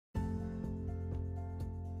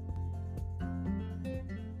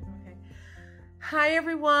Hi,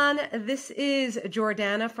 everyone. This is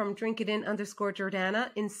Jordana from _Jordana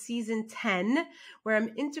in season 10, where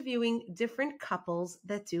I'm interviewing different couples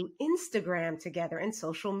that do Instagram together and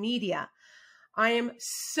social media. I am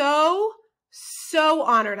so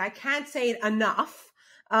honored. I can't say it enough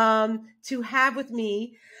to have with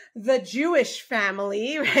me the Jewish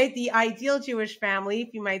family, right? The ideal Jewish family,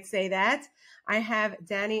 if you might say that. I have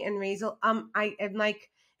Dani and Raizel. I am like,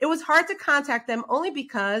 it was hard to contact them only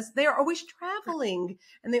because they are always traveling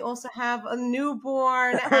and they also have a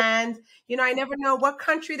newborn and, I never know what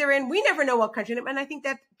country they're in. We never know what country. And I think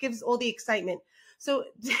that gives all the excitement. So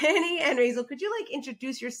Dani and Raizel, could you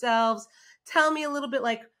introduce yourselves? Tell me a little bit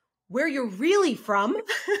where you're really from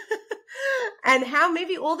and how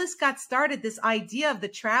maybe all this got started, this idea of the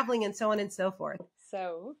traveling and so on and so forth.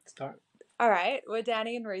 So start. All right, we're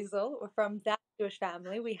Dani and Raizel. We're from that Jewish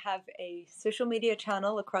family. We have a social media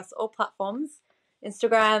channel across all platforms: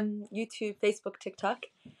 Instagram, YouTube, Facebook, TikTok,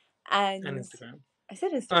 and Instagram. I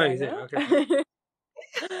said Instagram. Oh, you did? Okay.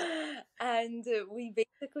 And we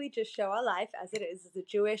basically just show our life as it is as a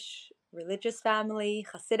Jewish religious family,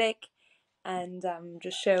 Chassidic, and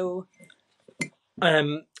just show.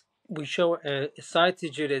 We show a side to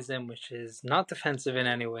Judaism which is not defensive in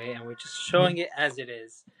any way, and we're just showing it as it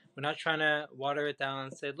is. We're not trying to water it down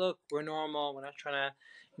and say, look, we're normal. We're not trying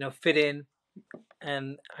to, fit in.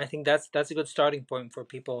 And I think that's a good starting point for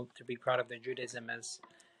people to be proud of their Judaism,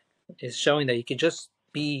 is showing that you can just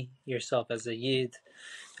be yourself as a Yid,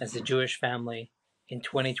 as a Jewish family in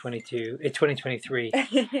 2023.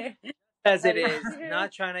 As it is,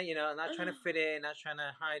 not trying to fit in, not trying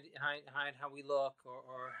to hide how we look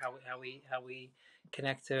or how we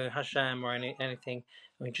connect to Hashem or anything.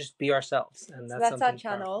 We just be ourselves, and that's our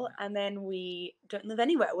channel. And then we don't live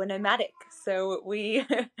anywhere; we're nomadic. So we,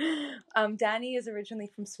 Dani is originally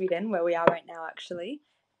from Sweden, where we are right now, actually,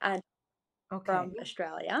 and from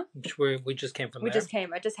Australia. Which we just came from. We just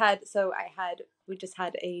came. We just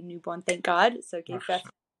had a newborn, thank God. So gave birth.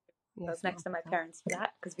 I was next to my parents for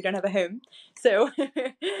that because we don't have a home. So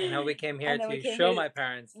we came here to show my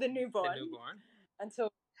parents the newborn. And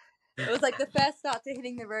so it was the first start to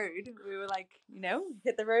hitting the road. We were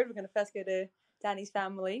hit the road. We're going to first go to Dani's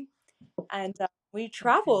family, and we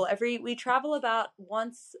travel about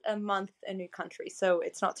once a month a new country. So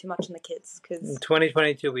it's not too much on the kids because in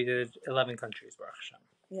 2022 we did 11 countries. Baruch Hashem.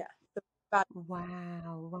 Yeah.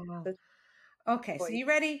 Wow. Okay, so you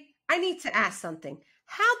ready? I need to ask something.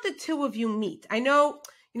 How'd the two of you meet? I know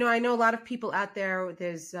a lot of people out there,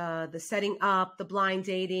 there's the setting up, the blind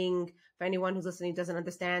dating. For anyone who's listening doesn't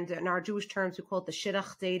understand, in our Jewish terms, we call it the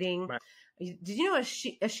shidduch dating. Right. Did you know a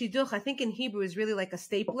shidduch, I think in Hebrew, is really like a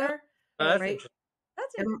stapler, right?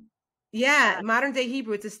 That's modern day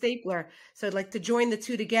Hebrew, it's a stapler. So to join the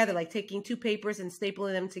two together, taking two papers and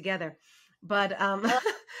stapling them together. But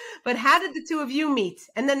but how did the two of you meet?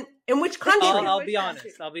 And then in which country? I'll be honest.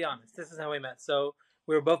 This is how we met. So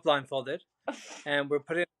we were both blindfolded, and we're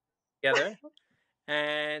putting it together.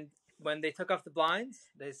 And when they took off the blinds,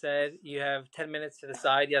 they said, "You have 10 minutes to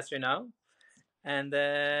decide yes or no." And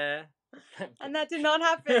that did not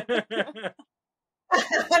happen.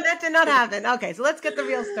 That did not happen. Okay, so let's get the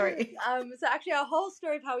real story. So actually, our whole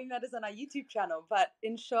story of how we met is on our YouTube channel. But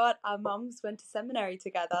in short, our mums went to seminary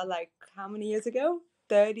together. How many years ago?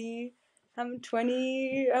 30,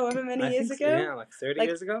 20, however many years ago? Yeah, 30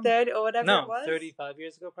 years ago. 30 or whatever it was. 35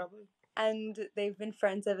 years ago, probably. And they've been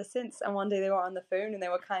friends ever since. And one day they were on the phone and they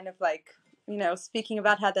were kind of speaking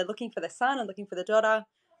about how they're looking for their son and looking for the daughter,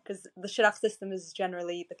 because the shidduch system is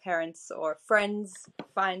generally the parents or friends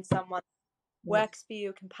find someone works for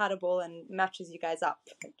you, compatible, and matches you guys up.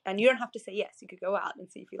 And you don't have to say yes. You could go out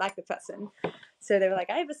and see if you like the person. So they were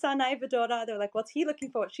like, I have a son, I have a daughter. They were like, what's he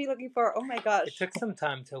looking for? What's she looking for? Oh my gosh. It took some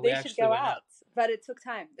time till we actually went out. But it took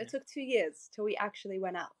time. It took 2 years till we actually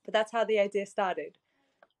went out. But that's how the idea started.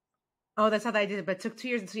 Oh, that's how they did it. But it took 2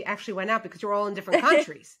 years until you actually went out because you're all in different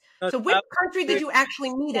countries. So which country did you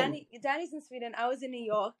actually meet in? Dani's in Sweden. I was in New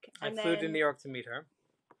York. I flew to New York to meet her.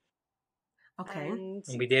 Okay. And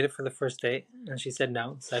we dated for the first date, and she said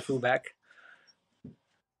no, so I flew back.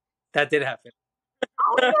 That did happen.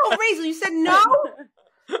 Oh no, Raizel, you said no?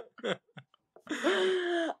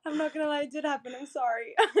 I'm not gonna lie, it did happen. I'm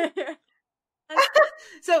sorry.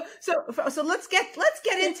 So let's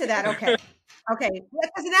get into that. Okay,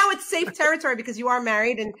 because now it's safe territory because you are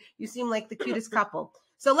married and you seem like the cutest couple.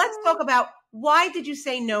 So let's talk about, why did you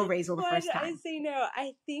say no, Raizel, the first time? Why did I say no?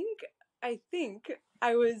 I think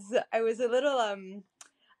I was a little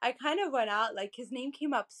I kind of went out, like, his name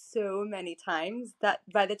came up so many times that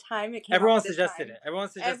by the time it came Everyone up suggested time, it. Everyone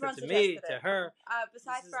suggested everyone it to me, suggested to it. her.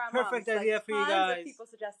 Besides This is for our perfect moms, idea like, for you tons guys. of people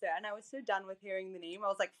suggested it, and I was so done with hearing the name. I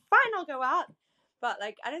was like, fine, I'll go out. But,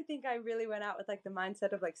 like, I don't think I really went out with, like, the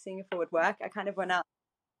mindset of, like, seeing if it would work. I kind of went out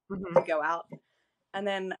to go out. And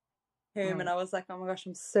then home, and I was like, oh my gosh,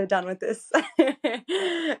 I'm so done with this.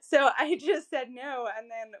 So I just said no,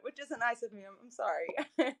 and then, which isn't nice of me, I'm sorry.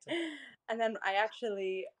 And then I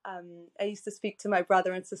actually, I used to speak to my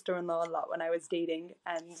brother and sister-in-law a lot when I was dating,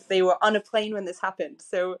 and they were on a plane when this happened.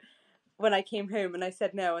 So when I came home and I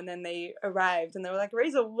said no, and then they arrived and they were like,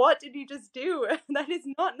 Raizel, what did you just do? That is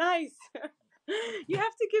not nice. You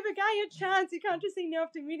have to give a guy a chance. You can't just say no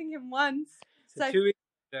after meeting him once. So 2 weeks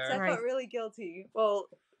later. So I felt really guilty. Well,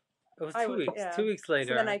 it was 2 weeks. Yeah. 2 weeks later.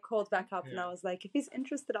 So then I called back up and I was like, if he's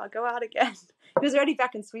interested, I'll go out again. He was already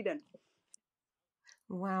back in Sweden.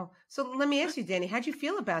 Wow. So let me ask you, Dani, how'd you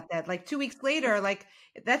feel about that? Like 2 weeks later, like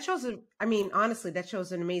that shows, I mean, honestly, that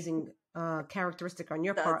shows an amazing characteristic on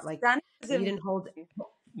your part. Like you didn't hold.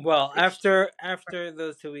 Well, after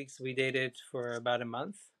those 2 weeks, we dated for about a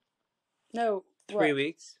month. No. 3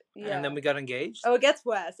 weeks. Yeah. And then we got engaged. Oh, it gets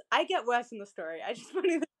worse. I get worse in the story. I just want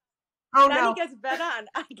to. Oh, Dani gets better and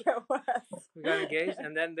I get worse. We got engaged,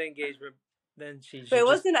 and then the engagement, then she. But it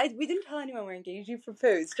wasn't. We didn't tell anyone we're engaged. You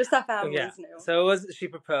proposed. Just our families knew. So it was. She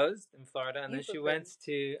proposed in Florida, and then she went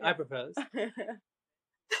to. Yeah. I proposed.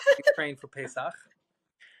 Praying for Pesach.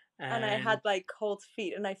 And I had like cold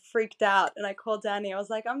feet, and I freaked out, and I called Dani. I was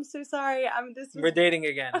like, "I'm so sorry. We're dating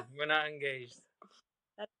again. We're not engaged."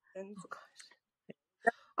 Oh gosh.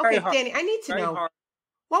 Okay, Dani, I need to know.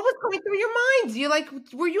 What was going through your mind?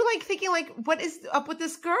 Were you like thinking like, what is up with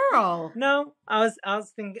this girl? No, I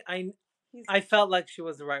was thinking. I felt like she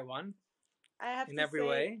was the right one. I have in to every say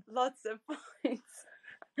way. Lots of points.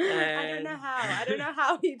 I don't know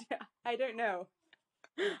how he. I don't know.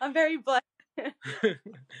 I'm very blessed.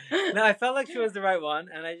 No, I felt like she was the right one,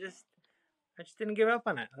 and I just didn't give up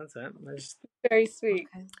on it. That's it. Very sweet.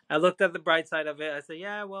 Okay. I looked at the bright side of it. I said,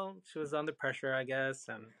 yeah, well, she was under pressure, I guess,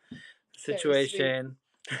 and the situation.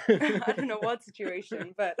 I don't know what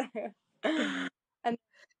situation, but and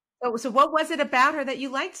so what was it about her that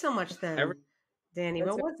you liked so much then, Dani?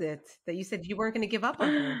 What was it that you said you weren't going to give up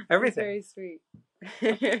on her? Everything. Very sweet.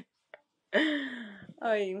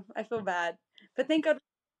 Oh, I feel bad, but thank God.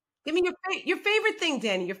 Give me your favorite thing,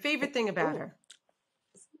 Dani. Your favorite thing about her.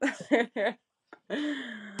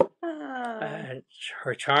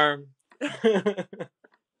 Her charm. Okay.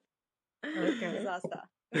 Disaster.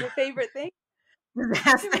 Your favorite thing?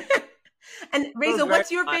 And Raizel,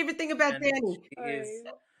 what's your favorite thing about Dani?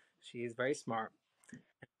 She is very smart.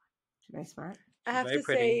 She's very smart. I have to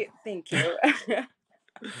say thank you.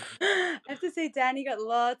 I have to say Dani got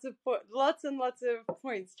lots and lots of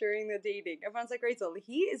points during the dating. Everyone's like, Raizel,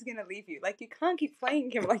 he is gonna leave you. Like, you can't keep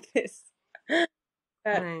playing him like this. But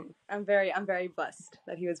right. I'm very blessed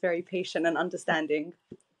that he was very patient and understanding.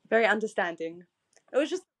 Very understanding. It was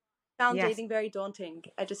just dating very daunting.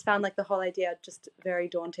 I just found like the whole idea just very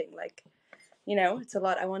daunting. Like, it's a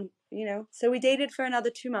lot. So we dated for another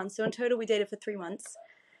 2 months. So in total we dated for 3 months.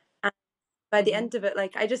 And by the end of it,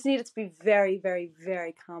 like, I just needed to be very, very,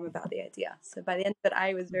 very calm about the idea. So by the end of it,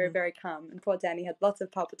 I was very, very calm. And poor Dani had lots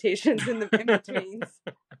of palpitations in the in-betweens.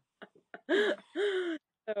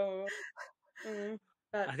 So,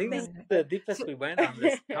 I think this is the deepest we went on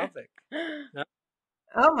this topic. No?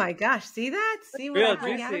 Oh my gosh! See that? See what real I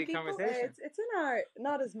bring out of people? Conversation. It's in our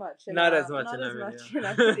not as much. Not as much in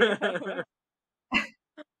our video.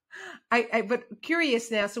 But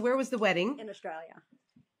curious now. So where was the wedding? In Australia.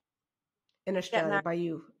 In Australia, by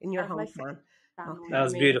you, in your hometown. That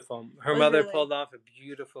was beautiful. Her mother pulled off a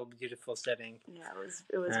beautiful, beautiful setting. Yeah,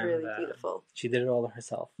 it was really beautiful. She did it all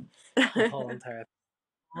herself. The whole entire thing.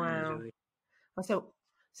 Wow.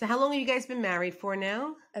 So how long have you guys been married for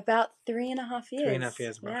now? About 3.5 years. 3.5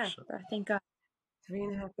 years, yeah. Thank God.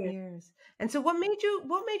 3.5 years. And so what made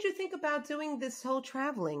you think about doing this whole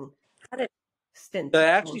traveling stint? So I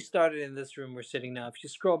actually started in this room we're sitting now. If you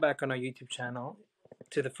scroll back on our YouTube channel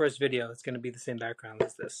to the first video, it's going to be the same background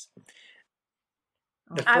as this.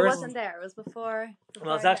 I wasn't there. It was before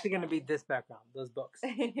well, it's actually going to be this background, those books.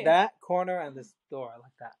 That corner and this door,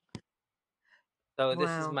 like that. So this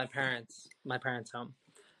is my parents' home.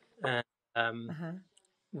 And it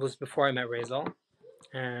was before I met Raizel.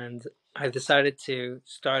 And I decided to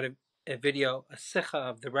start a video, a sikha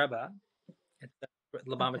of the Rebbe.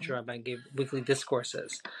 Lubavitcher Rebbe gave weekly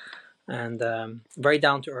discourses. And very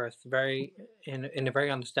down to earth, very in a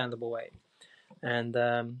very understandable way. And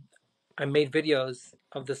I made videos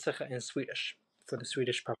of the sikha in Swedish for the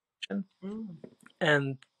Swedish population.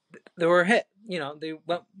 And they were a hit. They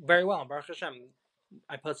went very well. Baruch Hashem.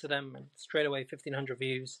 I posted them and straight away 1,500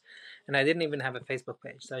 views, and I didn't even have a Facebook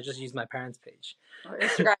page, so I just used my parents' page. Or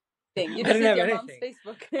Instagram thing. You I just didn't did have your mom's anything.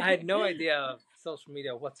 Facebook. I had no idea of social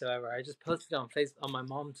media whatsoever. I just posted on my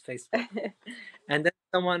mom's Facebook, and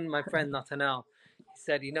then my friend Nathaniel, he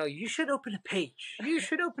said, you should open a page. You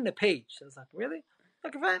should open a page. I was like, really?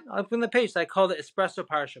 Okay, fine. I'll open the page. So I called it Espresso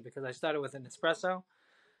Parsha because I started with an espresso.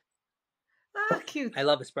 Cute. I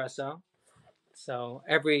love espresso. So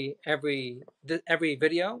every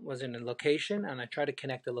video was in a location, and I try to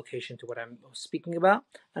connect the location to what I'm speaking about.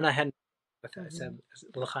 And I had with it. I said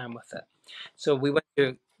l'chaim with it. So we went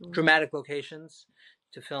to dramatic locations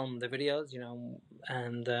to film the videos,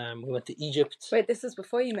 and we went to Egypt. Wait, this is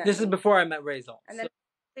before you met? This is before I met Raizel. And then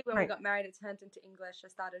when we got married, it turned into English. I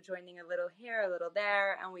started joining a little here, a little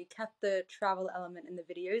there, and we kept the travel element in the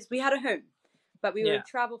videos. We had a home. But we would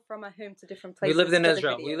travel from our home to different places. We lived in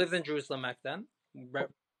Israel. We lived in Jerusalem back then. Right?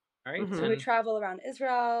 So we travel around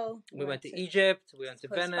Israel. We went to Egypt. We went to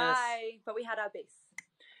Venice. But we had our base.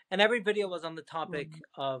 And every video was on the topic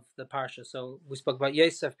of the Parsha. So we spoke about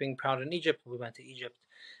Yosef being proud in Egypt. We went to Egypt.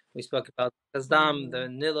 We spoke about Kazdam, the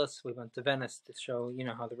Nilus. We went to Venice to show,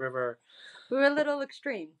 how the river. We were a little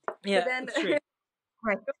extreme. Yeah, extreme.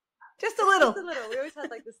 Right. Just a little. Just a little. We always had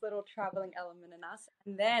like this little traveling element in us.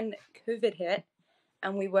 And then COVID hit,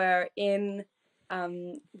 and we were in,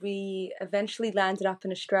 we eventually landed up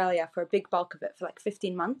in Australia for a big bulk of it for like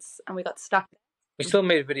 15 months, and we got stuck. We still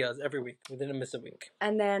made videos every week. We didn't miss a week.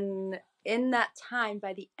 And then in that time,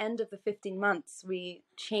 by the end of the 15 months, we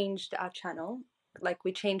changed our channel. Like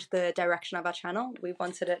we changed the direction of our channel. We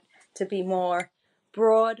wanted it to be more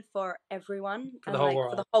broad for everyone, for the whole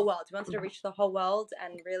world. For the whole world. We wanted to reach the whole world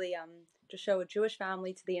and really to show a Jewish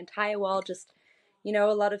family to the entire world. Just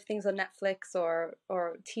a lot of things on Netflix or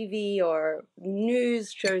TV or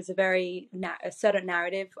news shows a certain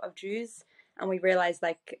narrative of Jews, and we realized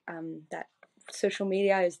that social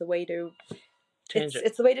media is the way to change it.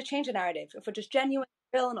 It's the way to change a narrative. If we're just genuine,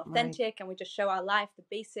 real, and authentic, and we just show our life, the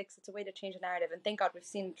basics, it's a way to change a narrative. And thank God we've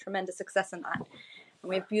seen tremendous success in that. And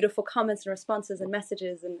we have beautiful comments and responses and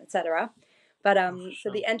messages and etc. But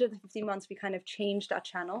so the end of the 15 months, we kind of changed our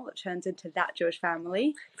channel. It turns into That Jewish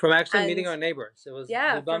Family. From actually meeting our neighbors. It was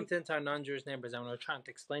we bumped into our non-Jewish neighbors, and we were trying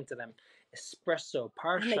to explain to them Espresso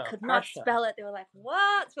Parsha. And they could not spell it. They were like,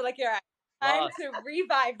 what? So we're like, yeah, time to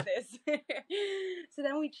revive this. So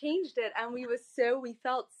then we changed it, and we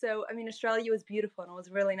felt so, Australia was beautiful, and it was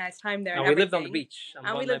a really nice time there. And we lived on the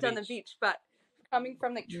beach. But coming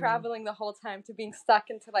from traveling the whole time to being stuck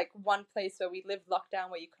into one place where we lived locked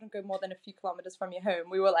down, where you couldn't go more than a few kilometers from your home,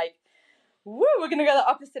 we were like, woo, we're going to go the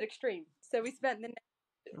opposite extreme. So we spent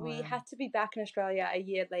we had to be back in Australia a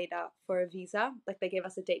year later for a visa. They gave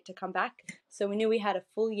us a date to come back. So we knew we had a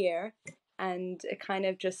full year, and it kind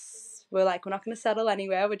of just, we're like, we're not going to settle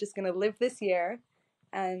anywhere. We're just going to live this year.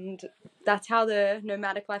 And that's how the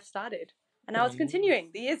nomadic life started. And now it's continuing.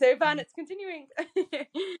 The year's over and it's continuing.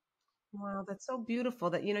 Wow, that's so beautiful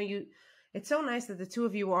that, it's so nice that the two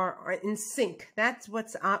of you are in sync. That's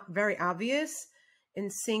what's very obvious, in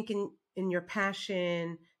sync in your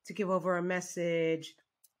passion to give over a message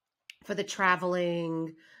for the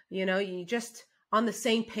traveling, you just on the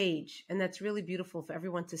same page. And that's really beautiful for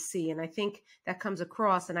everyone to see. And I think that comes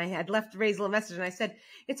across. And I had left Raizel a message, and I said,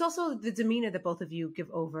 it's also the demeanor that both of you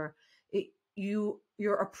give over.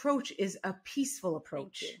 Your approach is a peaceful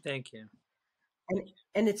approach. Thank you.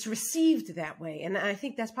 And it's received that way. And I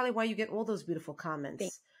think that's probably why you get all those beautiful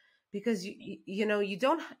comments, because you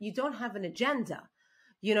don't have an agenda.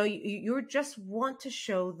 You just want to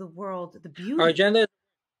show the world the beauty. Our agenda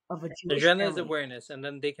of a Jewish agenda family. is awareness, and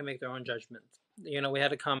then they can make their own judgment. We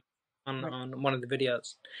had a comment on one of the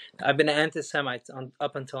videos. I've been an anti-Semite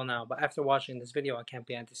up until now, but after watching this video, I can't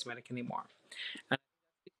be anti-Semitic anymore. And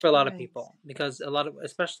for a lot of people, because a lot of,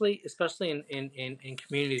 especially in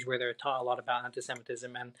communities where they're taught a lot about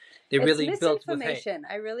anti-Semitism, and they really built with hate.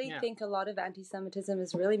 I really think a lot of anti-Semitism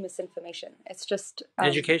is really misinformation. It's just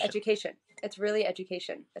education. It's really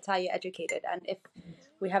education. It's how you're educated. And if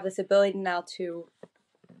we have this ability now to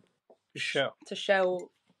show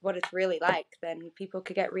what it's really like, then people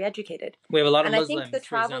could get re-educated. We have a lot of Muslims. And I think the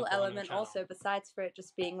travel element also, besides for it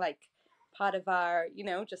just being part of our,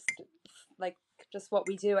 just what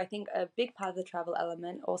we do, I think a big part of the travel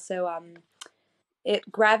element also,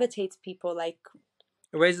 it gravitates people it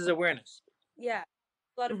raises awareness. Yeah.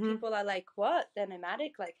 A lot of people are like, what? They're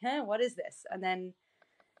nomadic? What is this? And then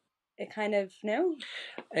it kind of,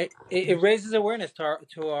 it raises awareness to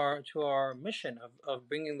our mission of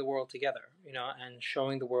bringing the world together, and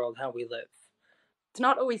showing the world how we live. it's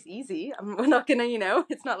not always easy. We're not gonna,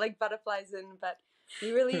 it's not like butterflies but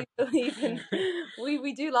we really believe in,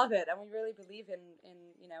 we do love it, and we really believe in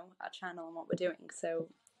our channel and what we're doing. So,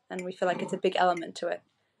 and we feel like it's a big element to it.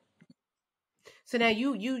 So now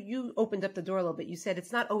you opened up the door a little bit. You said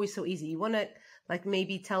it's not always so easy. You want to like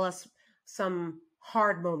maybe tell us some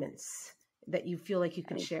hard moments that you feel like you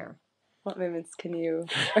can share. What moments can you?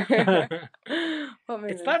 What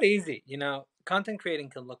moments? It's not easy, Content creating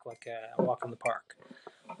can look like a walk in the park.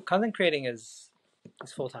 Content creating is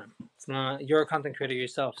full time. It's not. You're a content creator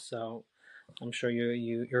yourself, so I'm sure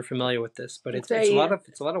you're familiar with this. But it's a lot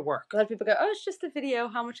of work. A lot of people go, "Oh, it's just a video.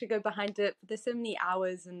 How much could go behind it?" But there's so many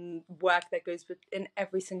hours and work that goes in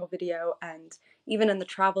every single video, and even in the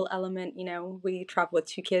travel element. We travel with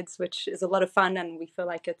 2 kids, which is a lot of fun, and we feel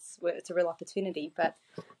like it's a real opportunity. But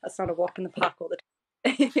that's not a walk in the park all the time.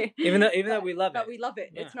 even though we love it. But we love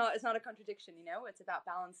it. Yeah. It's not a contradiction. It's about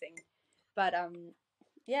balancing. But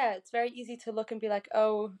yeah, it's very easy to look and be like,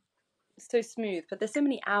 oh, it's so smooth, but there's so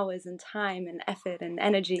many hours and time and effort and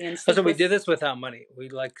energy and stuff. So we did this without money. We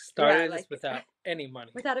started this without any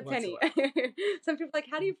money. Without a penny. Some people are like,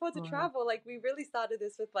 how do you afford to travel? Like, we really started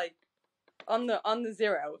this with like on the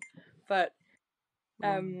zero. But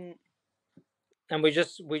and we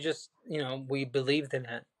just we believed in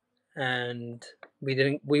it, and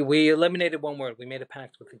we eliminated one word. We made a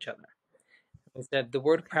pact with each other. We said the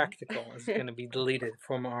word practical is going to be deleted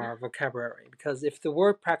from our vocabulary, because if the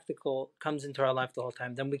word practical comes into our life the whole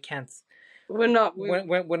time, then we can't. We're not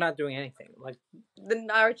doing anything. Like the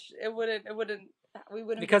marriage, it wouldn't. We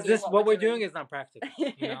wouldn't. Because what we're doing is not practical.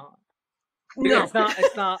 No, it's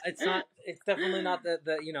not. It's definitely not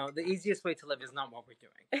the easiest way to live is not what we're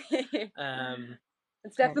doing.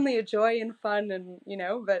 It's definitely a joy and fun, and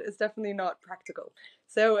but it's definitely not practical.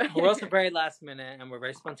 So we're also very last minute, and we're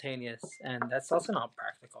very spontaneous, and that's also not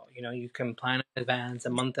practical. You can plan in advance, a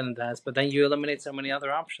month in advance, but then you eliminate so many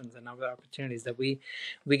other options and other opportunities that we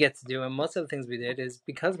get to do. And most of the things we did is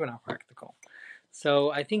because we're not practical.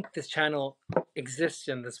 So I think this channel exists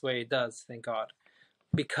in this way. It does, thank God,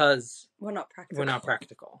 because we're not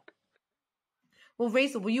practical. Well,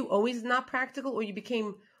 Raizel, were you always not practical, or you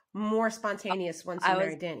became more spontaneous once you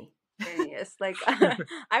married Dani? Like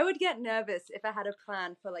I would get nervous if I had a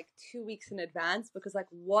plan for like 2 weeks in advance, because like,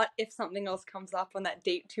 what if something else comes up on that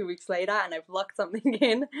date 2 weeks later and I've locked something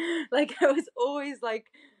in? Like, I was always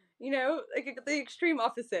like, like the extreme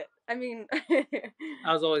opposite. I mean,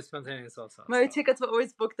 I was always spontaneous also. My tickets were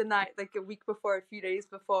always booked the night, like a week before, a few days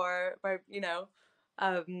before. I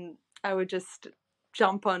would just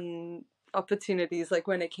jump on opportunities like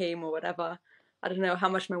when it came or whatever. I don't know how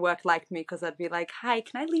much my work liked me, because I'd be like, hi,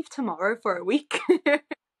 can I leave tomorrow for a week? Okay.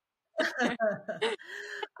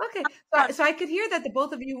 So I could hear that the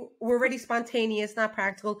both of you were already spontaneous, not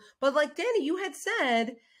practical. But like Dani, you had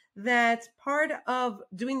said that part of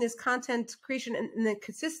doing this content creation and the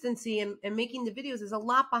consistency and making the videos is a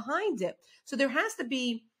lot behind it. So there has to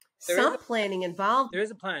be some planning involved. There is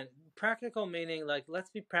a plan. Practical meaning like, let's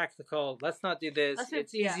be practical. Let's not do this.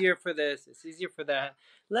 It's easier for this. It's easier for that.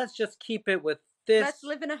 Let's just keep it with this. Let's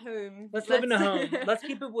live in a home. Let's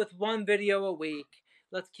keep it with 1 video a week.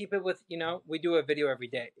 Let's keep it with, we do a video every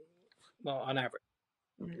day. Well, on average.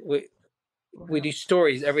 We do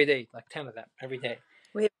stories every day, like 10 of them every day.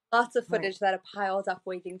 We have lots of footage that are piled up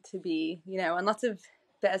waiting to be, and lots of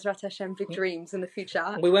Be'ezrat Hashem big dreams in the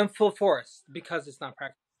future. We went full force because it's not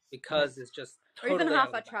practical. Because it's just totally, or even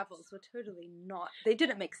half our travels were totally not. They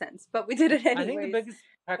didn't make sense, but we did it anyway. I think the biggest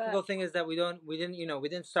practical thing is that we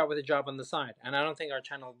didn't start with a job on the side, and I don't think our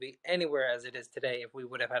channel would be anywhere as it is today if we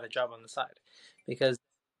would have had a job on the side, because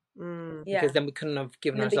then we couldn't have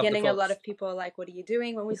given ourselves. In the beginning, a lot of people are like, "What are you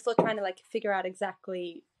doing?" When we're still trying to like figure out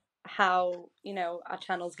exactly how our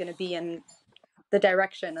channel is going to be and the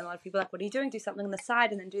direction, and a lot of people are like, "What are you doing? Do something on the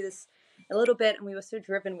side, and then do this." A little bit, and we were so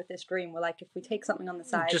driven with this dream. We're like, if we take something on the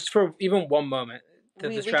side, just for even one moment,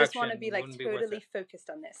 we just want to be like totally focused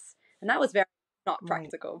on this, and that was very not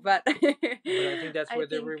practical. But I think that's where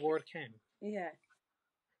the reward came. Yeah.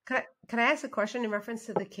 Can I ask a question in reference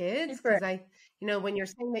to the kids? Because when you're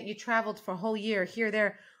saying that you traveled for a whole year here,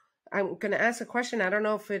 there, I'm going to ask a question. I don't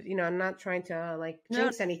know if it, I'm not trying to like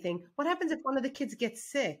jinx anything. What happens if one of the kids gets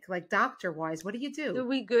sick, like doctor wise? What do you do? So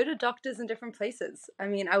we go to doctors in different places. I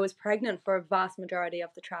mean, I was pregnant for a vast majority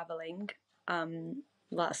of the traveling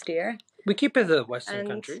last year. We keep it the Western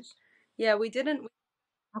countries. Yeah, we didn't.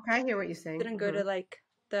 Okay, I hear what you're saying. Didn't go to like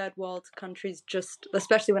third world countries, just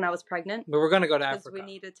especially when I was pregnant. But we're going to go to Africa. We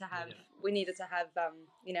needed to have,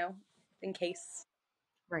 in case,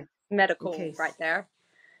 medical right there.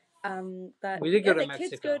 But we did go to the Mexico.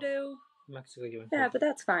 Kids go to Mexico. Yeah, but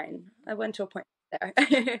that's fine. I went to a point.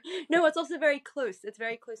 there. No, it's also very close. It's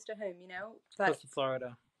very close to home, you know. But Close to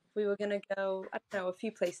Florida. we were gonna go, I don't know, a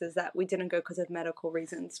few places that we didn't go because of medical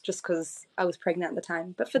reasons, just because I was pregnant at the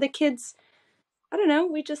time. But for the kids, I don't know.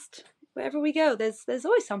 We just, wherever we go, there's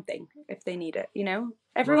always something if they need it. You know,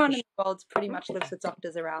 everyone in the world pretty much lives with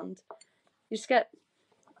doctors around. You just get,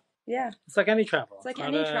 yeah. It's like any travel. It's like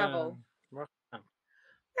any travel.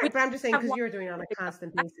 Right, but I'm just saying because you're doing it on a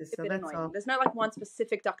constant basis, so that's all. There's not like one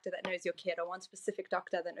specific doctor that knows your kid or one specific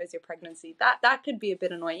doctor that knows your pregnancy. That could be a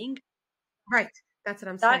bit annoying. Right, that's what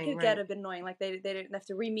I'm saying. That could get a bit annoying. Like they don't have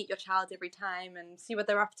to re-meet your child every time and see what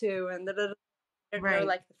they're up to and they don't know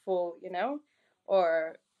like the full, you know,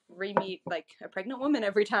 or re-meet like a pregnant woman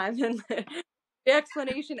every time and the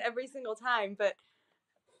explanation every single time. But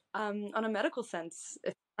on a medical sense,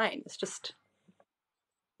 it's fine. It's just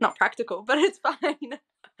not practical, but it's fine.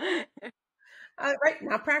 Right,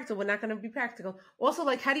 not practical. We're not going to be practical. Also,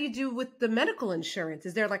 like, how do you do with the medical insurance?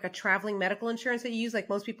 Is there like a traveling medical insurance that you use, like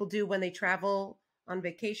most people do when they travel on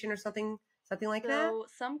vacation or something like that? So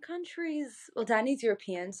some countries, well, Dani's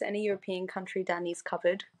European, so any European country Dani's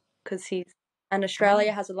covered because and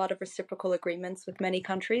Australia has a lot of reciprocal agreements with many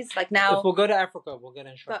countries. Like now, if we'll go to Africa, we'll get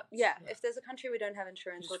insurance. But yeah, if there's a country we don't have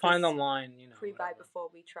insurance, just find online, you know, pre-buy before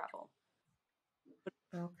we travel.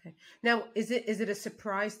 Okay. Now, is it a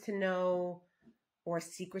surprise to know or a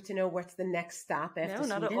secret to know what's the next stop after Sweden?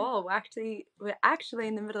 No, not at all. We're actually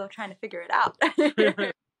in the middle of trying to figure it out.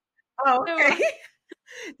 Oh, okay.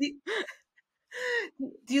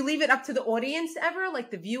 Do you leave it up to the audience ever?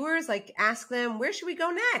 Like the viewers, like ask them, where should we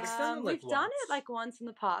go next? We've done it like once in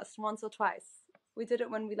the past, once or twice. We did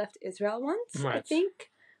it when we left Israel once, right. I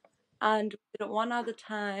think. And we did it one other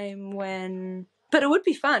time but it would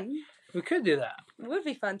be fun. We could do that. It would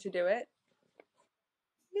be fun to do it.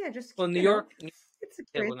 Yeah, just New York. It's a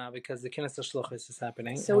table now because the Kines Shluchos is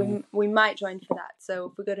happening. So we might join for that. So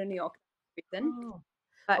if we go to New York,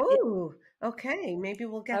 okay. Maybe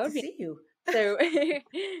we'll get to see you. So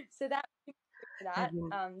that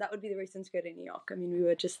that would be the reason to go to New York. I mean, we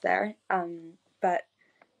were just there, but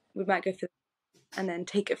we might go for and then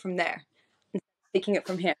take it from there, taking it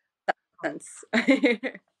from here. That makes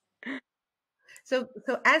sense. So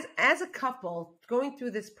as a couple going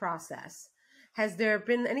through this process, has there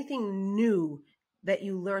been anything new that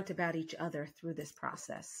you learned about each other through this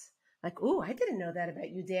process? Like, oh, I didn't know that about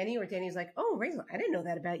you, Dani, or Dani's like, oh, Raizel, I didn't know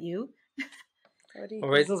that about you.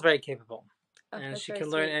 Well, Raizel's very capable, and she can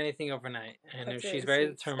learn anything overnight. And if she's very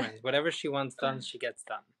determined, whatever she wants done, she gets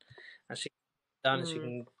done.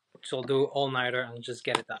 And she'll do all-nighter and just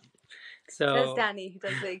get it done. So there's Dani who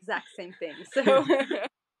does the exact same thing. So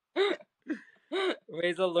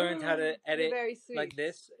Raizel learned how to edit like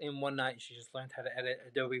this in one night. She just learned how to edit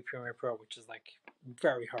Adobe Premiere Pro, which is like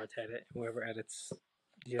very hard to edit. Whoever edits,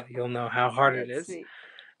 you'll know how hard it is. Sweet.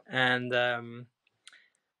 And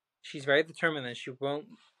she's very determined that she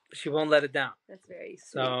won't let it down. That's very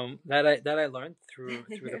sweet. So that I learned through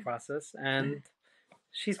the process, and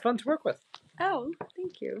she's fun to work with. Oh,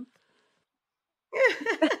 thank you.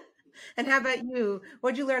 And how about you?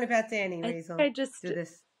 What'd you learn about Dani, Raizel? I just do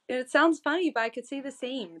this. It sounds funny, but I could say the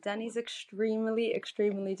same. Dani's extremely,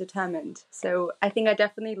 extremely determined. So I think I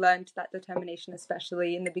definitely learned that determination,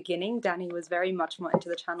 especially in the beginning. Dani was very much more into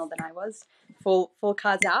the channel than I was. Full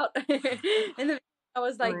cards out. I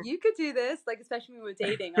was like, you could do this, like, especially when we were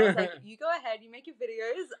dating. I was like, you go ahead, you make your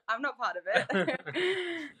videos. I'm not part of it.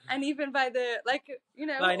 And even by the, like, you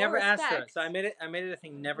know, well, I never asked her. So I made it a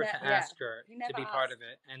thing never to ask her to be part of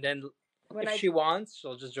it. And then if she wants,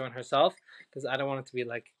 she'll just join herself. Because I don't want it to be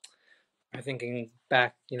like her thinking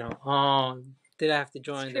back, you know, oh, did I have to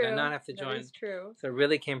join? Did I not have to join? That is true. So it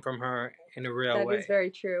really came from her in a real way. That is very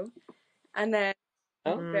true. And then,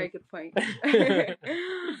 very good point.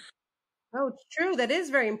 Oh, it's true. That is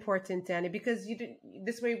very important, Dani, because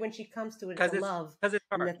this way when she comes to it, it's love. Because it's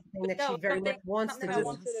hard. And that's the thing that she very much wants to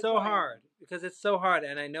do. It's so hard. Because it's so hard.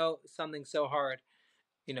 And I know something so hard,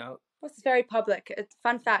 you know. Well, it's very public. It's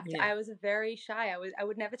fun fact. I was very shy. I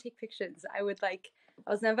would never take pictures. I was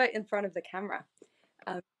never in front of the camera.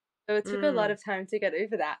 So it took a lot of time to get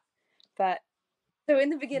over that. But so in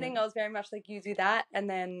the beginning, I was very much like, you do that. And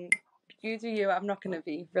then you do you. I'm not going to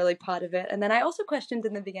be really part of it. And then I also questioned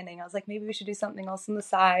in the beginning. I was like, maybe we should do something else on the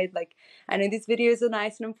side. Like, I know these videos are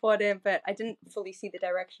nice and important, but I didn't fully see the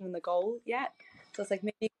direction and the goal yet. So I was like,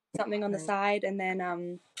 maybe something on the side. And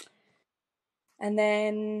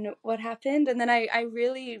then what happened? And then I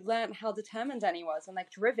really learned how determined Dani was and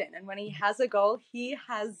like driven. And when he has a goal, he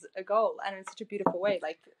has a goal, and in such a beautiful way.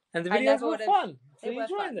 Like, and the videos were fun. So you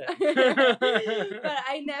enjoyed it. But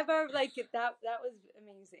I never that was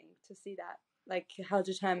amazing to see that. like how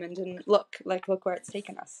determined, and look where it's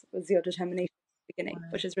taken us. It was your determination at the beginning,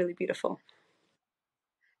 which is really beautiful.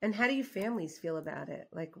 And how do your families feel about it?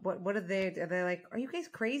 Like, what are they like, are you guys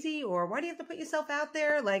crazy? Or why do you have to put yourself out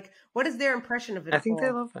there? Like, what is their impression of it? I think they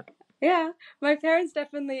love it. Yeah. My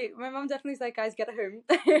mom definitely is like, guys, get a home.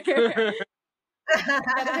 Get a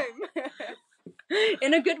home.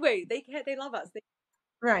 In a good way. They love us.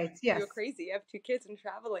 Right. Yes. You're crazy. You have 2 kids and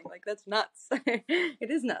traveling. Like, that's nuts. It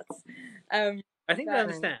is nuts. I think they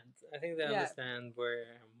understand. I think they understand where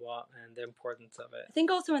and what and the importance of it. I think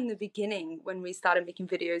also in the beginning, when we started making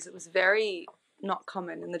videos, it was very not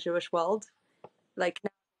common in the Jewish world. Like,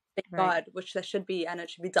 now, thank God, which there should be, and it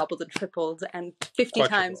should be doubled and tripled and 50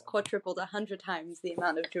 times, quadrupled, 100 times the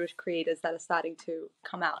amount of Jewish creators that are starting to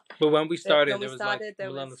come out. But when we started, there was like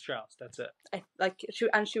Milena Strauss. That's it. She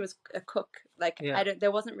was a cook. Like,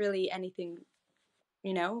 there wasn't really anything,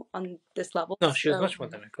 you know, on this level. No, she was much more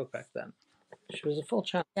than a cook back then. She was a full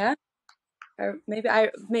chef. Yeah. Or maybe I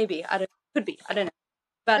don't know.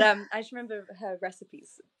 But I just remember her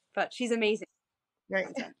recipes. But she's amazing. Right.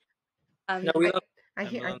 No, we love I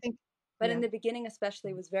think. But in the beginning,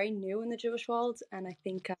 especially, it was very new in the Jewish world, and I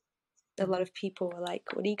think a lot of people were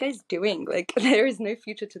like, "What are you guys doing? Like, there is no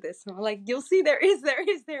future to this." And I'm like, "You'll see, there is." Yeah.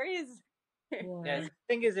 The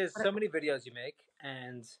thing is, there's so many videos you make,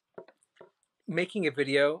 and making a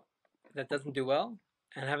video that doesn't do well,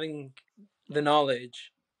 and having the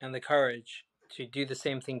knowledge and the courage to do the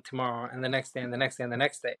same thing tomorrow and the next day and the next day and the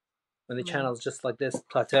next day, when the channel is just like this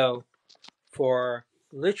plateau for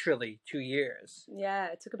literally 2 years. Yeah,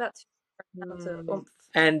 it took about 2 years to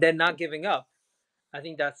and then not giving up. I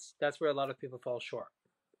think that's where a lot of people fall short.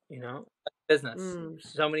 You know, business.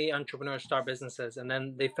 So many entrepreneurs start businesses and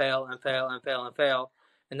then they fail and fail and fail and fail,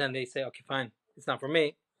 and then they say, "Okay, fine, it's not for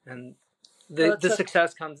me." And the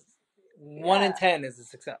success comes. 1 in 10 is a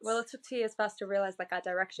success. Well, it took 2 years for us to realize like our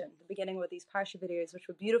direction. The beginning were these Parsha videos, which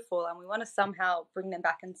were beautiful, and we want to somehow bring them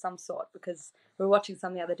back in some sort, because we were watching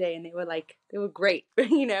some the other day and they were great,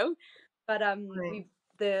 you know. But after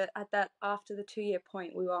the 2-year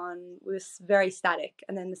point, we were very static,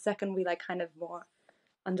 and then the second we like kind of more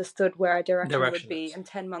understood where our direction would be, in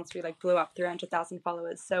 10 months we like blew up 300,000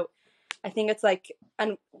 followers. So I think it's like,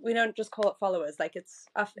 and we don't just call it followers, like it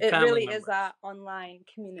really is our online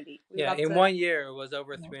community. In 1 year it was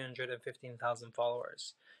over 315,000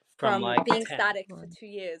 followers from like being 10. static for 2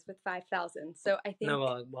 years with 5,000. So I think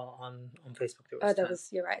on Facebook there was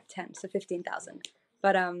 10. You're right, 10, so 15,000.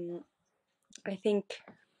 But I think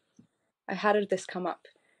how did this come up?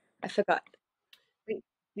 I forgot.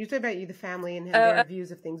 You said about the family and their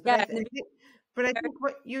views of things, but I think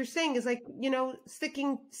what you're saying is like, you know,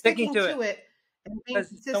 sticking to it and being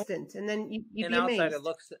consistent, and then you'd be amazed. Outside, it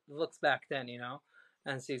looks back then, you know,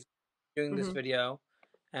 and sees doing this video,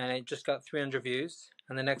 and it just got 300 views,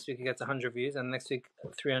 and the next week it gets 100 views, and the next week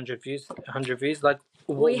 300 views, 100 views. Like,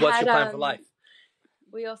 what's your plan for life?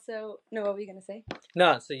 We also what were you gonna say?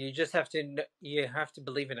 No, so you just have to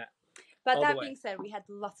believe in it. But that being said, we had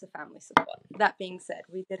lots of family support. That being said,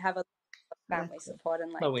 we did have a lot of family support,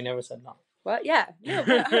 and like. No, we never said no. Well, yeah. No, what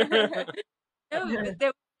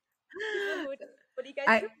do you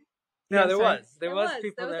guys do? No, there was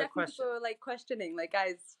people that questioned. People were like questioning, like,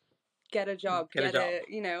 guys, get a job, get a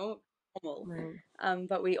you know, normal. Right.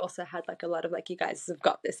 But we also had like a lot of like, you guys have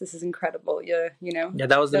got this. This is incredible. You know. Yeah,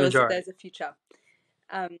 that was the majority. There's a future.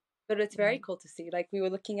 But it's very cool to see. Like, we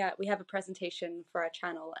have a presentation for our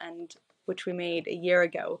channel, and which we made a year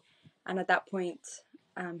ago, and at that point,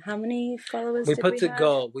 how many followers we did put we the have?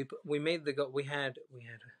 goal. We made the goal. We had.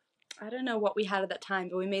 I don't know what we had at that time,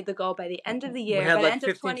 but we made the goal by the end of the year, by the end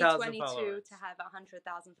of 2022, to have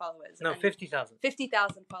 100,000 followers. No, 50,000.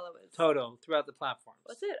 50,000 followers total throughout the platforms.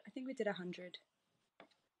 Was it? I think we did 100.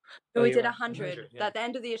 No, we did 100. Yeah. At the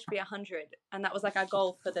end of the year should be 100, and that was like our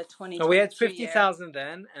goal for the 2022 No, we had 50,000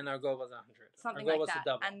 then, and our goal was 100. Something like that.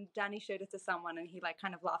 And Dani showed it to someone, and he like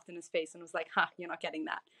kind of laughed in his face and was like, "Ha, you're not getting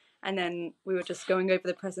that." And then we were just going over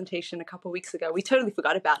the presentation a couple of weeks ago. We totally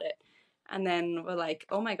forgot about it, and then we're like,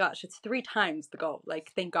 "Oh my gosh, it's 3 times the goal!"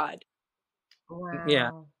 Like, thank God. Wow.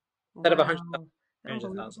 Yeah. Instead of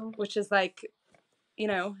 100,000, which is like, you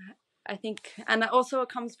know. I think, and also it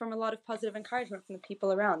comes from a lot of positive encouragement from the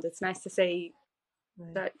people around. It's nice to say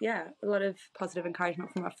that, a lot of positive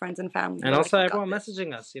encouragement from our friends and family. And also everyone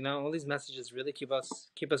messaging us, you know, all these messages really keep us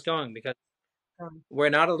going, because we're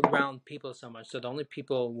not around people so much. So the only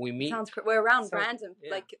people we meet, we're around random,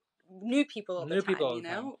 like new people all the time, you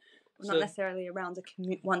know, we're not necessarily around a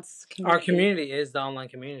community. Our community is the online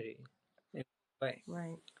community in a way.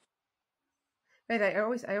 Right. Right. I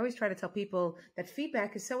always try to tell people that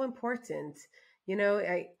feedback is so important. You know,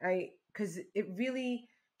 because it really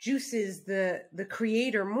juices the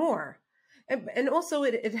creator more. And also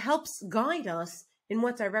it helps guide us in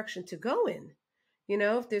what direction to go in. You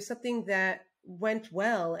know, if there's something that went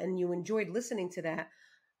well and you enjoyed listening to that,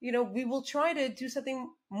 you know, we will try to do something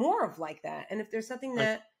more of like that. And if there's something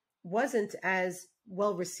that wasn't as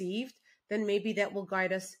well received, then maybe that will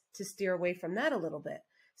guide us to steer away from that a little bit.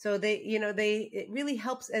 So it really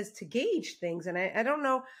helps as to gauge things. And I don't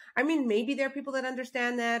know. I mean, maybe there are people that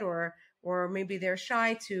understand that, or maybe they're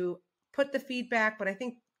shy to put the feedback. But I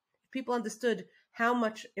think if people understood how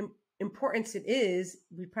much importance it is,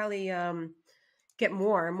 we'd probably get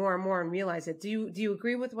more and more and more and realize it. Do you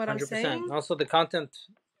agree with what 100%. I'm saying? Also, the content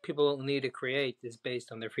people need to create is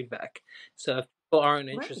based on their feedback. So if people aren't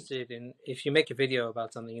interested in, if you make a video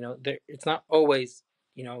about something, you know, it's not always,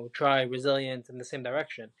 you know, try resilient in the same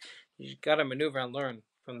direction. You got to maneuver and learn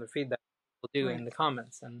from the feedback people do in the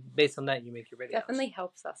comments, and based on that, you make your videos. Definitely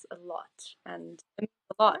helps us a lot, and it means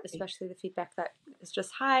a lot, especially the feedback that is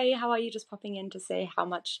just, hi, how are you, just popping in to say how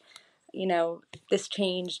much, you know, this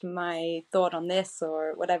changed my thought on this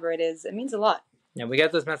or whatever it is. It means a lot. Yeah, we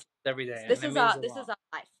get those messages every day. This is our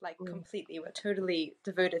life, like completely. We're totally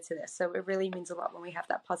devoted to this, so it really means a lot when we have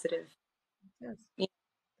that positive,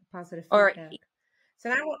 positive feedback. So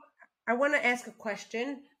now I want to ask a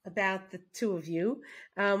question about the two of you.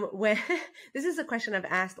 When this is a question I've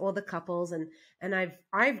asked all the couples, and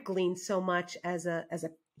I've gleaned so much as a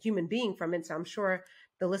human being from it. So I'm sure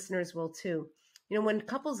the listeners will too. You know, when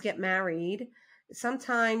couples get married,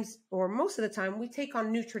 sometimes or most of the time, we take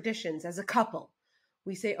on new traditions as a couple.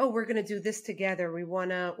 We say, oh, we're going to do this together. We want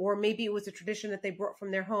to, or maybe it was a tradition that they brought from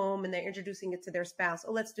their home and they're introducing it to their spouse.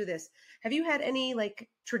 Oh, let's do this. Have you had any like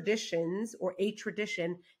traditions or a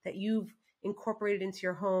tradition that you've incorporated into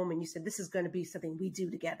your home and you said, this is going to be something we do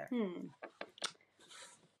together?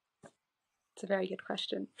 It's a very good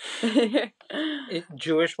question.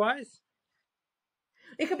 Jewish wise?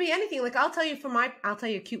 It could be anything. Like I'll tell you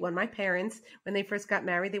a cute one. My parents, when they first got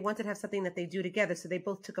married, they wanted to have something that they do together. So they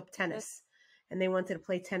both took up tennis. And they wanted to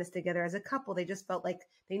play tennis together as a couple. They just felt like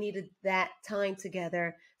they needed that time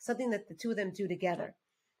together, something that the two of them do together.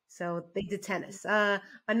 So they did tennis. I'll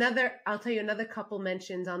tell you another couple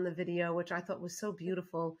mentioned on the video, which I thought was so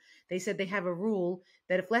beautiful. They said they have a rule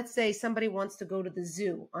that if, let's say, somebody wants to go to the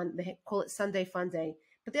zoo, they call it Sunday Fun Day,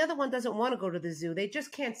 but the other one doesn't want to go to the zoo. They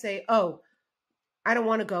just can't say, oh, I don't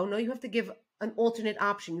want to go. No, you have to give an alternate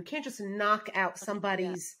option. You can't just knock out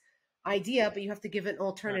somebody's idea, but you have to give an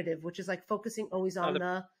alternative, which is like focusing always on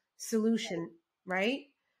the solution, right?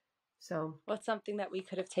 So what's something that we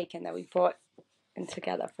could have taken that we brought in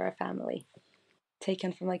together for our family,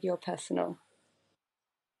 taken from like your personal?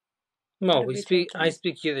 No, I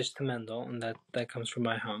speak Yiddish to Mendel, and that comes from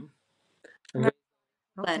my home. And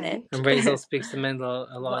Raizel speaks to Mendel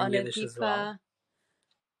a lot in Yiddish as well.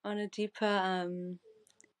 On a deeper,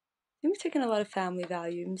 we've taken a lot of family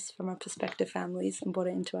values from our prospective families and brought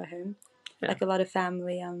it into our home. Yeah. Like a lot of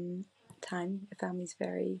family time. The family's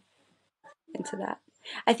very into that.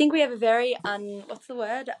 I think we have a very what's the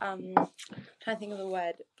word? I'm trying to think of the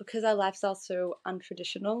word, because our lifestyle's so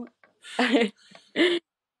untraditional.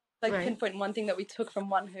 Pinpoint one thing that we took from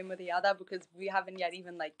one home or the other, because we haven't yet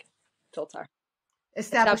even like built our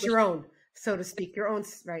established your own, so to speak, your own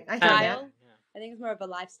right. I hear that. I think it's more of a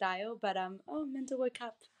lifestyle, but Mendel woke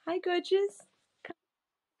up. Hi, gorgeous.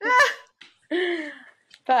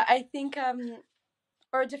 But I think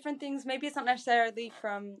or different things. Maybe it's not necessarily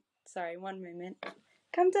from. Sorry, one moment.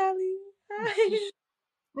 Come, darling. Hi.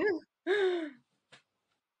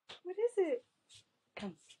 What is it?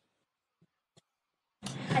 Come.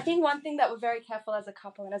 I think one thing that we're very careful as a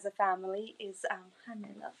couple and as a family is hi,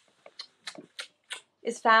 my love.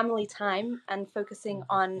 Is family time and focusing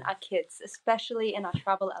on our kids, especially in our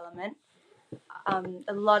travel element.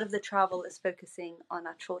 A lot of the travel is focusing on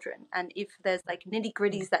our children. And if there's like nitty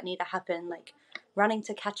gritties that need to happen, like running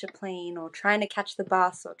to catch a plane or trying to catch the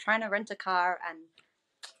bus or trying to rent a car, and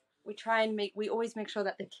we always make sure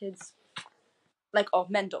that the kids,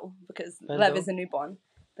 Mendel, because Lev is a newborn,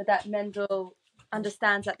 but that Mendel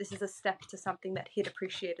understands that this is a step to something that he'd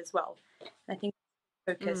appreciate as well. And I think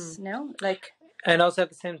focus, and also at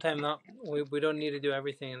the same time, we don't need to do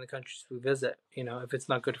everything in the countries we visit. You know, if it's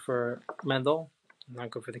not good for Mendel, not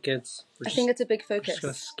good for the kids. I think it's a big focus. We're just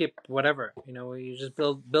gonna skip whatever. You know, you just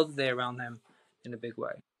build a day around him in a big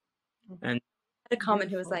way. And a comment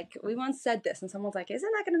who was like, we once said this, and someone's like,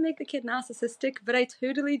 isn't that going to make the kid narcissistic? But I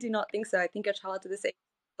totally do not think so. I think a child at this age,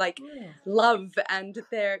 love, and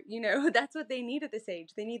they're, that's what they need at this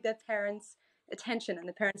age. They need their parents attention and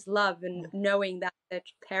the parents' love, and knowing that their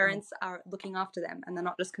parents are looking after them and they're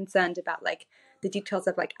not just concerned about like the details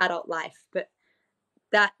of like adult life, but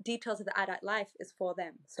that details of the adult life is for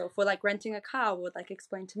them. So if we're like renting a car, we'll like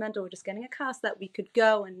explain to Mendel we're just getting a car so that we could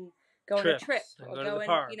go on a trip or go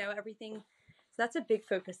and, you know, everything. So that's a big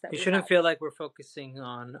focus that you we shouldn't have. feel like we're focusing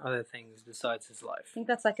on other things besides his life. I think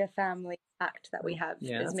that's like a family act that we have,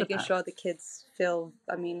 is making sure the kids feel,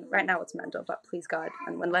 I mean, right now it's Mendel, but please God,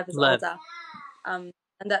 and when Lev is older, and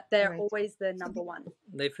that they're always the number one.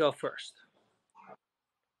 They feel first.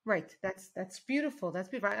 Right. That's beautiful. That's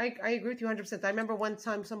beautiful. I agree with you 100%. I remember one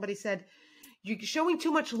time somebody said, you're showing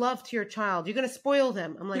too much love to your child. You're going to spoil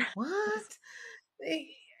them. I'm like, what?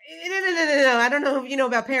 No. I don't know if you know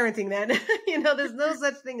about parenting then. You know, there's no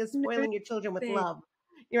such thing as spoiling your children with love.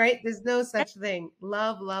 You're right. There's no such thing.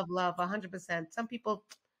 Love, 100%. Some people,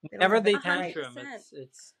 whenever they tantrum,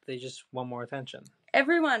 it's they just want more attention.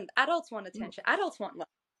 Everyone, adults want attention. Adults want love.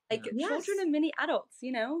 Like children are mini adults,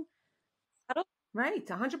 you know? Adults. Right,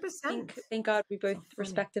 100%. Thank God we both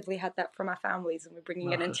respectively had that from our families, and we're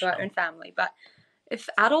bringing it into our own family. But if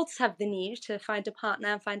adults have the need to find a partner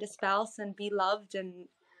and find a spouse and be loved, and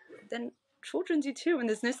then children do too. And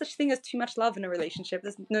there's no such thing as too much love in a relationship.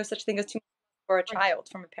 There's no such thing as too much for a child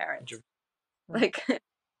from a parent. Like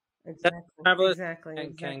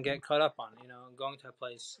exactly. Can get caught up on, you know, going to a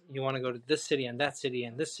place, you want to go to this city and that city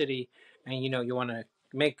and this city, and you know, you want to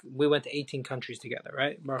we went to 18 countries together,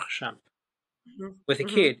 right? Baruch Hashem. With a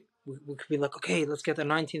kid, we could be like, okay, let's get the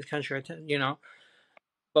 19th country, you know.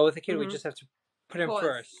 But with a kid, we just have to put him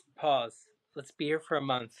first. Pause. Let's be here for a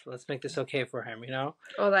month. Let's make this okay for him, you know.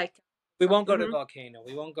 Or like, we won't go to the volcano.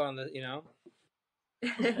 We won't go on the, you know.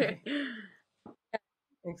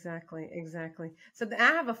 Exactly. So I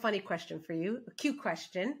have a funny question for you, a cute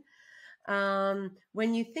question.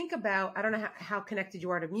 When you think about, I don't know how connected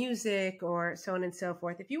you are to music or so on and so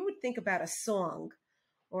forth. If you would think about a song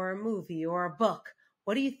or a movie or a book,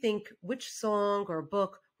 what do you think, which song or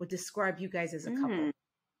book would describe you guys as a couple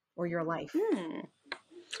or your life?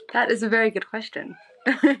 That is a very good question.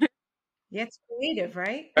 Yeah, it's creative,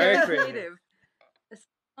 right? Very creative. A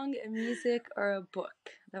song, a music, or a book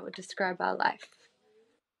that would describe our life.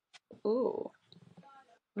 Ooh.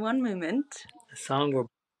 One moment. A song or...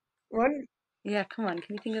 One? Yeah, come on.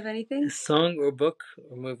 Can you think of anything? A song or book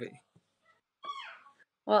or movie?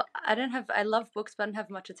 Well, I love books, but I don't have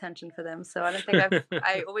much attention for them. So I don't think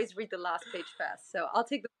I always read the last page first. So I'll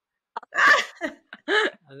take the... I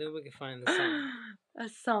think we can find the song. A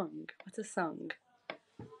song. What's a song?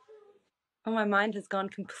 Oh, my mind has gone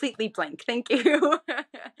completely blank. Thank you.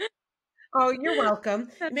 Oh, you're welcome.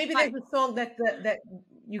 Maybe there's a song that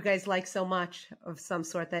you guys like so much of some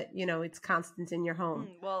sort that, you know, it's constant in your home.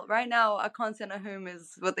 Well, right now, our constant at home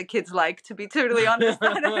is what the kids like, to be totally honest.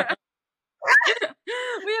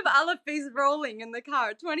 We have Aleph face rolling in the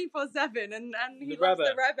car 24/7, and he loves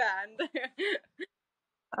the Rebbe.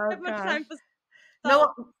 I have much time for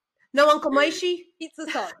no Uncle Moishi? Pizza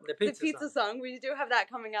song. The pizza song. We do have that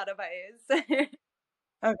coming out of our ears.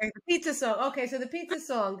 Okay, the pizza song. Okay, so the pizza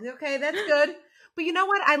song. Okay, that's good. But you know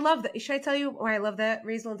what? I love that. Should I tell you why I love that,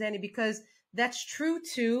 Raizel and Dani? Because that's true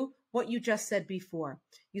to what you just said before.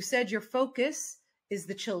 You said your focus is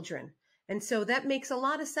the children. And so that makes a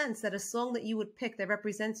lot of sense that a song that you would pick that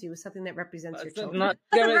represents you is something that represents your children. It's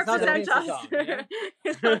not the pizza song. Yeah?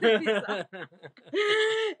 It's not the pizza.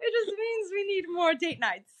 It just means we need more date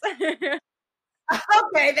nights.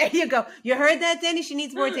 Okay, there you go. You heard that, Dani? She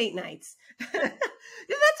needs more date nights. That's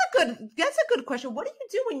a good question. What do you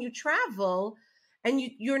do when you travel and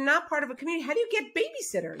you're not part of a community? How do you get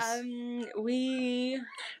babysitters? We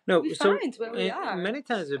find where we are. Many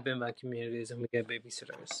times we've been by communities and we get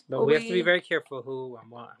babysitters, but we have to be very careful who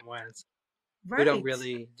and what and when. Right. We don't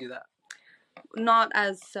really do that. Not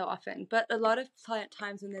as so often, but a lot of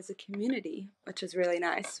times when there's a community, which is really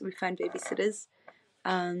nice, we find babysitters.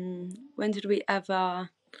 When did we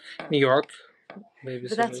ever? New York.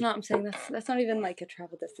 But that's not. I'm saying that's not even like a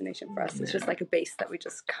travel destination for us. It's just like a base that we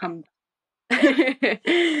just come.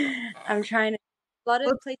 I'm trying to. A lot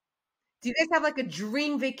of places. Do you guys have like a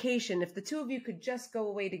dream vacation? If the two of you could just go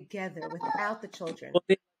away together without the children,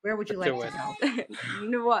 where would you like to go? You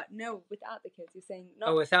know what? No, without the kids. You're saying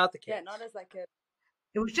no. Without the kids. Yeah, not as like a.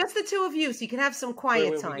 It was just the two of you, so you could have some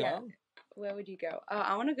quiet time. Where would you go? Oh,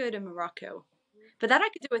 I want to go to Morocco, but that I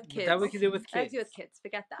could do with kids. That we could do with kids. I could do with kids.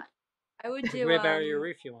 Forget that. I would do Great Barrier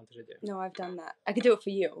Reef. You wanted to do? No, I've done that. I could do it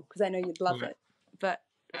for you because I know you'd love it, but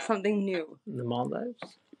something new. The Maldives.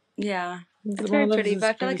 Yeah, it's very pretty, but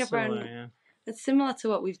I feel like it's similar to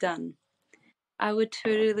what we've done. I would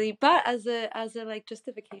totally, but as a like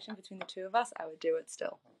justification between the two of us, I would do it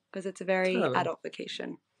still because it's a very Totally. adult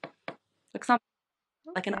vacation. Like something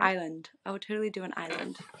like an Okay. island. I would totally do an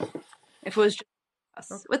island if it was just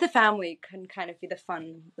us. With the family can kind of be the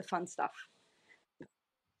fun stuff.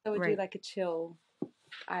 I would do like a chill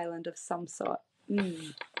island of some sort.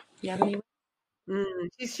 You have any?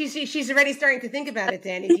 She's already starting to think about it,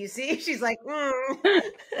 Dani. Do you see? She's like,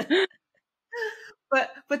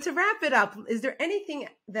 But to wrap it up, is there anything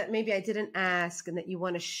that maybe I didn't ask and that you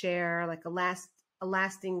want to share, like a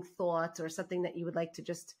lasting thought or something that you would like to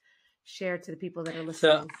just share to the people that are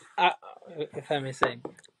listening? So, if I may say,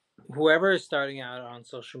 whoever is starting out on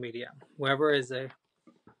social media, whoever is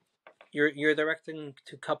you're directing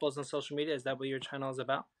to couples on social media. Is that what your channel is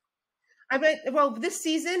about? Well, this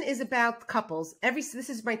season is about couples. This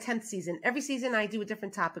is my 10th season. Every season I do a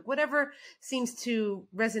different topic, whatever seems to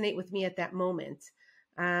resonate with me at that moment.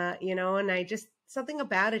 And I just, something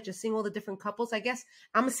about it, just seeing all the different couples. I guess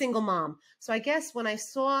I'm a single mom. So I guess when I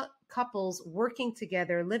saw couples working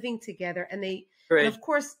together, living together, and of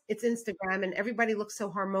course it's Instagram and everybody looks so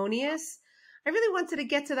harmonious. I really wanted to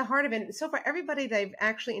get to the heart of it. And so far, everybody that I've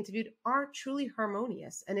actually interviewed are truly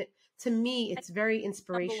harmonious. And to me, it's very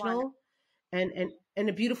inspirational. And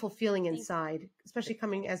a beautiful feeling inside, especially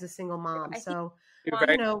coming as a single mom. So,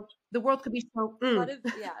 the world could be so... A lot of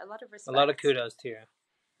respect. A lot of kudos to you.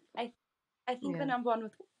 I think the number one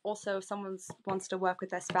with also if someone wants to work with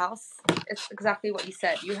their spouse, it's exactly what you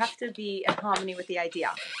said. You have to be in harmony with the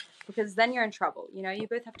idea because then you're in trouble. You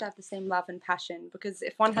both have to have the same love and passion because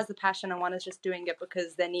if one has the passion and one is just doing it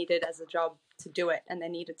because they're needed as a job to do it and they're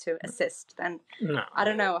needed to assist, then I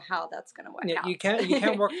don't know how that's going to work out. You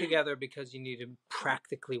can't work together because you need to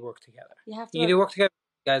practically work together. You need to work together.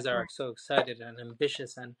 You guys are so excited and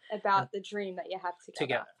ambitious and about the dream that you have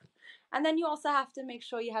together. And then you also have to make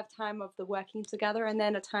sure you have time of the working together and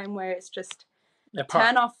then a time where it's just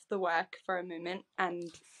turn off the work for a moment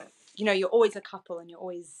and, you're always a couple and you're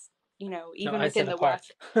always, even within the work.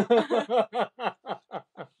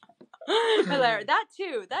 Hilarious. That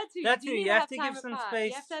too. You have to give some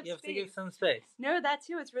space. You have to give some space. No, that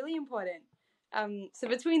too. It's really important. So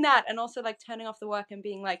between that and also like turning off the work and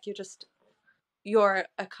being like, you're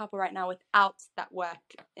a couple right now without that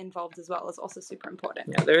work involved as well is also super important.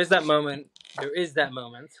 Yeah, there is that moment.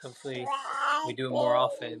 Hopefully we do it more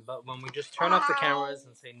often. But when we just turn off the cameras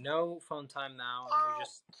and say no phone time now, and we're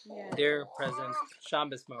just there, present,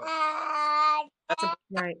 Shabbos mode. That's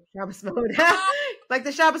right, Shabbos mode. Like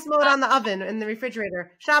the Shabbos mode on the oven in the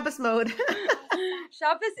refrigerator. Shabbos mode.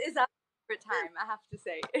 Shabbos is our favorite time, I have to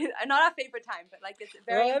say. Not our favorite time, but like it's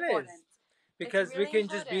very important. Because really we can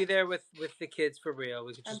just be there with the kids for real.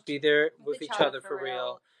 We can just be there with each other for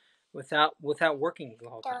real, without working the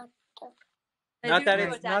whole time. Not that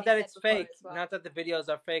it's fake. Well. Not that the videos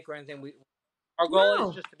are fake or anything. Our goal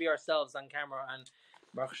is just to be ourselves on camera. And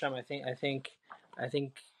Baruch Hashem, I think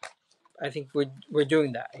we're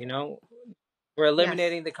doing that. We're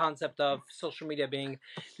eliminating the concept of social media being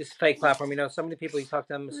this fake platform. So many people you talk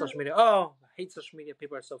to them on social media. Oh, I hate social media.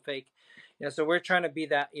 People are so fake. So we're trying to be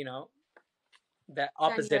that. That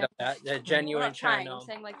opposite genuine. of that genuine channel. I'm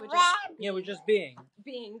saying like we're just being.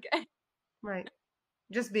 Right.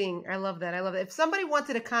 Just being. I love that. If somebody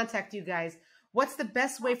wanted to contact you guys, what's the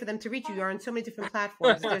best way for them to reach you? You're on so many different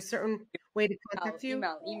platforms. Is there a certain way to contact you?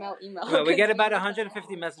 Email. Well, we get about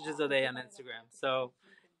 150 messages a day on Instagram. So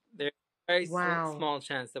there's a very small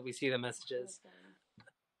chance that we see the messages.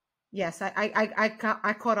 Yes, I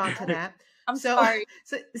caught on to that. I'm sorry.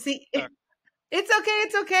 So see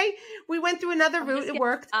It's okay. We went through another route. It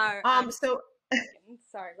worked. Sorry,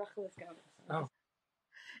 Rachel is going. Oh.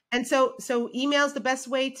 And so email's the best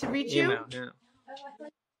way to reach you? Yeah.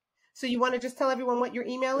 So you want to just tell everyone what your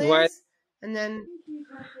email is? And then...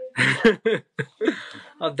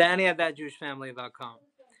 Dani at thatjewishfamily.com.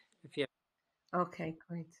 Okay,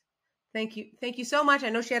 great. Thank you. Thank you so much. I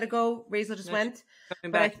know she had to go. Raizel just went.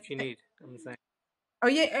 Coming back if you need. I'm saying. Oh,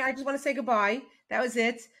 yeah. I just want to say goodbye. That was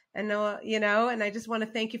it. And and I just want to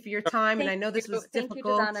thank you for your time. And I know this was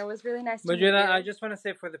difficult. Thank you, Jordana. It was really nice to meet you. I just want to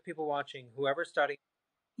say for the people watching, whoever's starting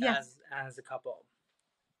as a couple,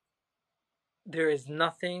 there is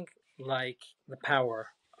nothing like the power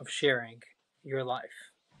of sharing your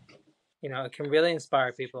life. It can really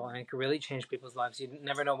inspire people and it can really change people's lives. You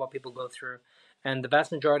never know what people go through. And the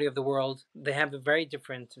vast majority of the world, they have a very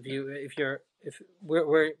different view. If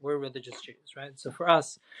we're religious Jews, right? So for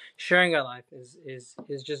us, sharing our life is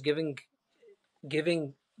just giving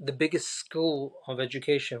the biggest school of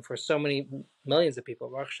education for so many millions of people.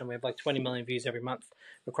 We have like 20 million views every month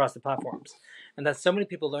across the platforms, and that's so many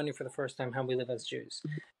people learning for the first time how we live as Jews.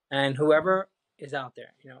 And whoever is out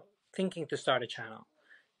there, thinking to start a channel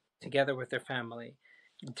together with their family,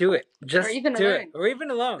 do it. Just do it. Or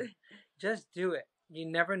even alone. Just do it. You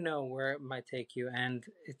never know where it might take you, and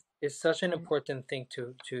it's such an important thing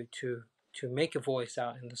to make a voice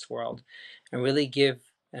out in this world, and really give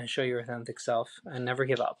and show your authentic self, and never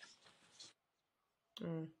give up.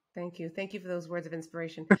 Thank you for those words of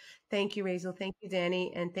inspiration. Thank you, Raizel. Thank you,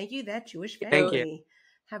 Dani, and thank you, that Jewish family. Thank you.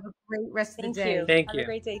 Have a great rest of the day. Thank you. Have a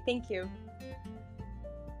great day. Thank you.